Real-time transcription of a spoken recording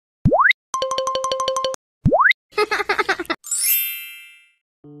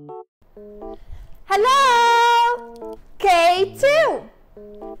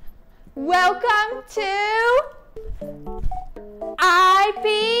Welcome to IB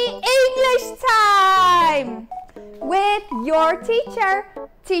English Time with your teacher,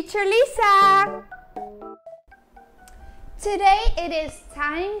 Teacher Lisa. Today it is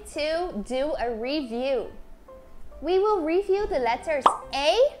time to do a review. We will review the letters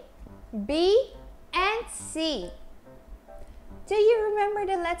A, B, and C. Do you remember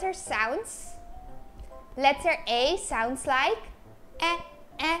the letter sounds? Letter A sounds like eh,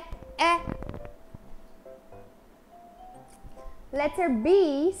 eh, eh. Letter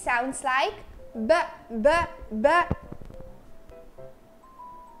B sounds like b, b, b.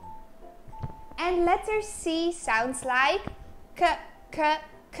 And letter C sounds like k, k,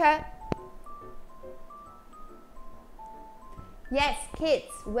 k. Yes, kids,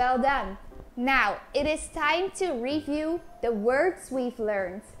 well done. Now, it is time to review the words we've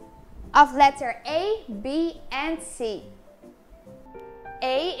learned of letter A, B, and C.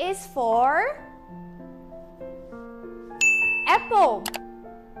 A is for apple.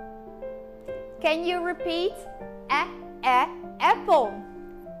 Can you repeat apple?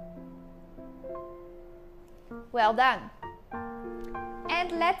 Well done.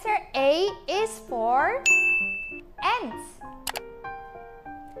 And letter A is for ant.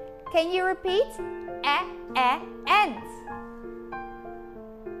 Can you repeat ant?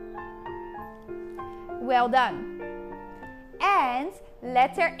 Well done. And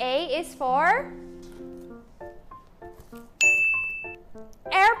letter A is for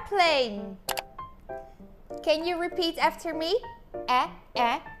airplane. Can you repeat after me?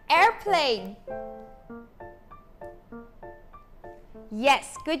 Airplane.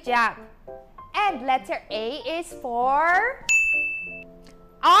 Yes, good job. And letter A is for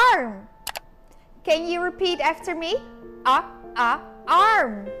arm. Can you repeat after me?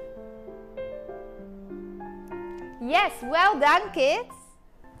 Arm. Yes, well done, kids.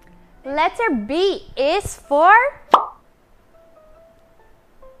 Letter B is for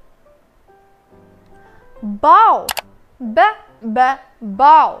ball.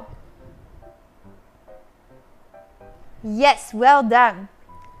 Ball. Yes, well done.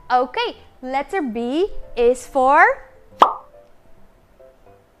 Okay, letter B is for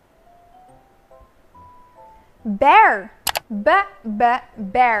bear.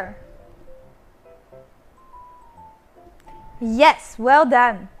 Bear. Yes, well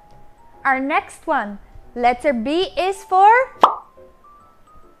done. Our next one, letter B is for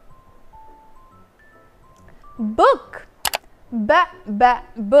book.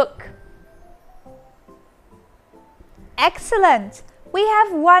 Book. Excellent. We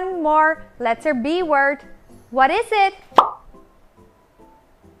have one more letter B word. What is it?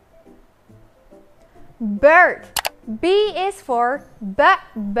 Bird. B is for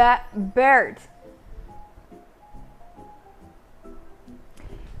bird.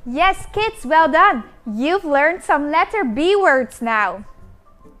 Yes, kids, well done. You've learned some letter B words now.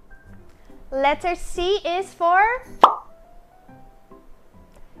 Letter C is for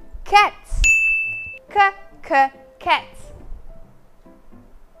cat. Cat.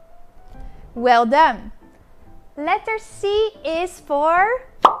 Well done. Letter C is for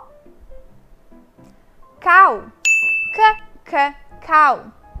cow.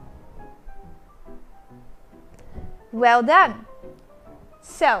 Cow. Well done.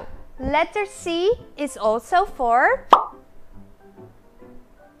 So, letter C is also for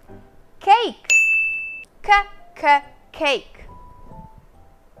cake. Cake.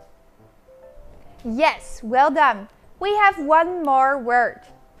 Yes, well done. We have one more word.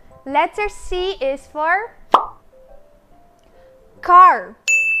 Letter C is for car.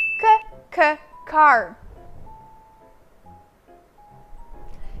 Car.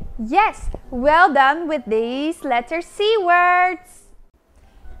 Yes, well done with these letter C words.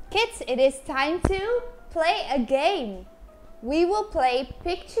 Kids, it is time to play a game. We will play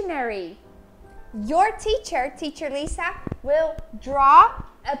Pictionary. Your teacher, Teacher Lisa, will draw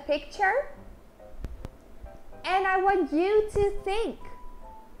a picture and I want you to think,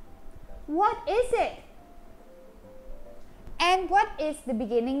 what is it? And what is the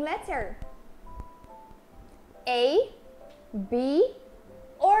beginning letter? A, B,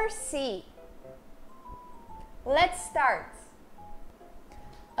 or C? Let's start.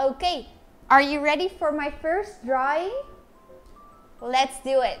 Okay, are you ready for my first drawing? Let's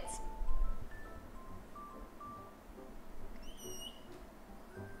do it.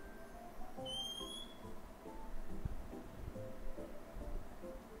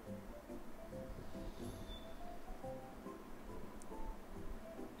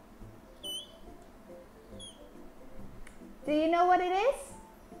 Do you know what it is?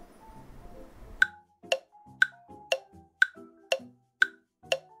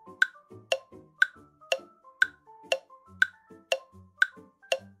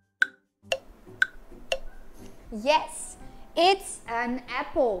 Yes, it's an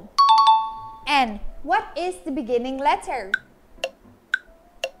apple. And what is the beginning letter?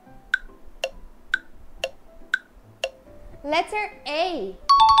 Letter A.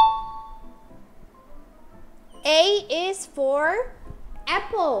 A is for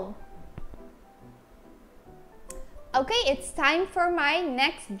apple. Okay, it's time for my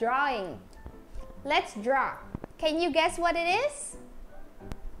next drawing. Let's draw. Can you guess what it is?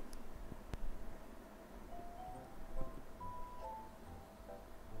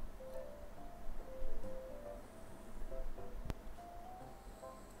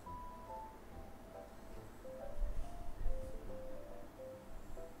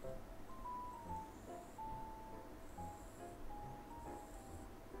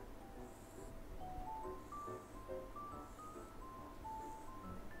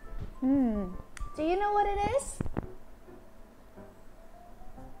 Do you know what it is?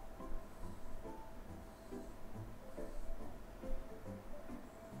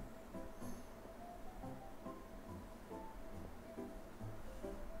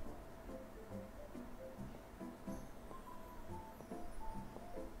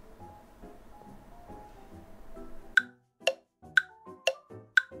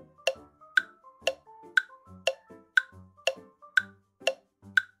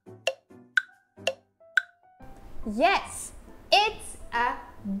 Yes, it's a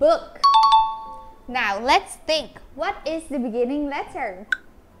book. Now let's think. What is the beginning letter?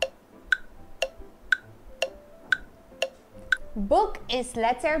 Book is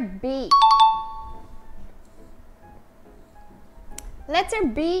letter B. Letter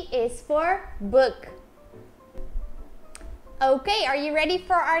B is for book. Okay, are you ready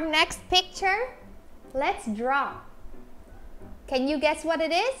for our next picture? Let's draw. Can you guess what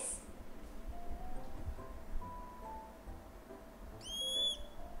it is?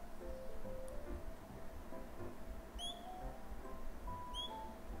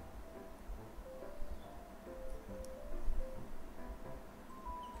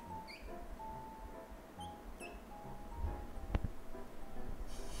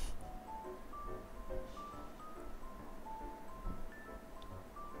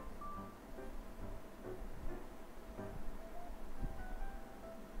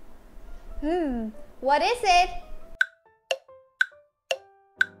 What is it?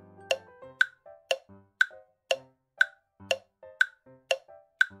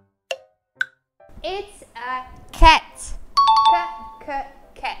 It's a cat.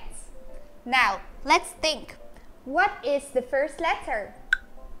 Cat. Now, let's think. What is the first letter?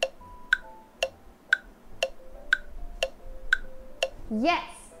 Yes,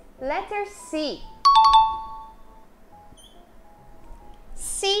 letter C.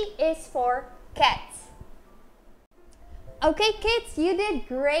 C is for cat. Okay kids, you did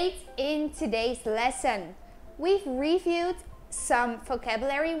great in today's lesson. We've reviewed some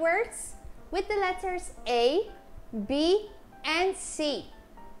vocabulary words with the letters A, B, and C.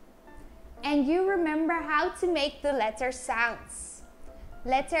 And you remember how to make the letter sounds.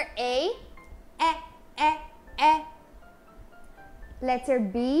 Letter A, eh, eh, eh. Letter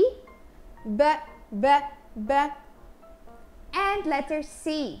B, b, b, b. And letter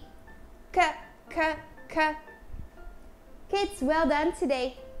C, k, k, k. Kids, well done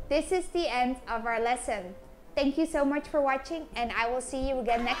today. This is the end of our lesson. Thank you so much for watching, and I will see you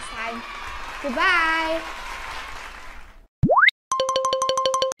again next time. Goodbye!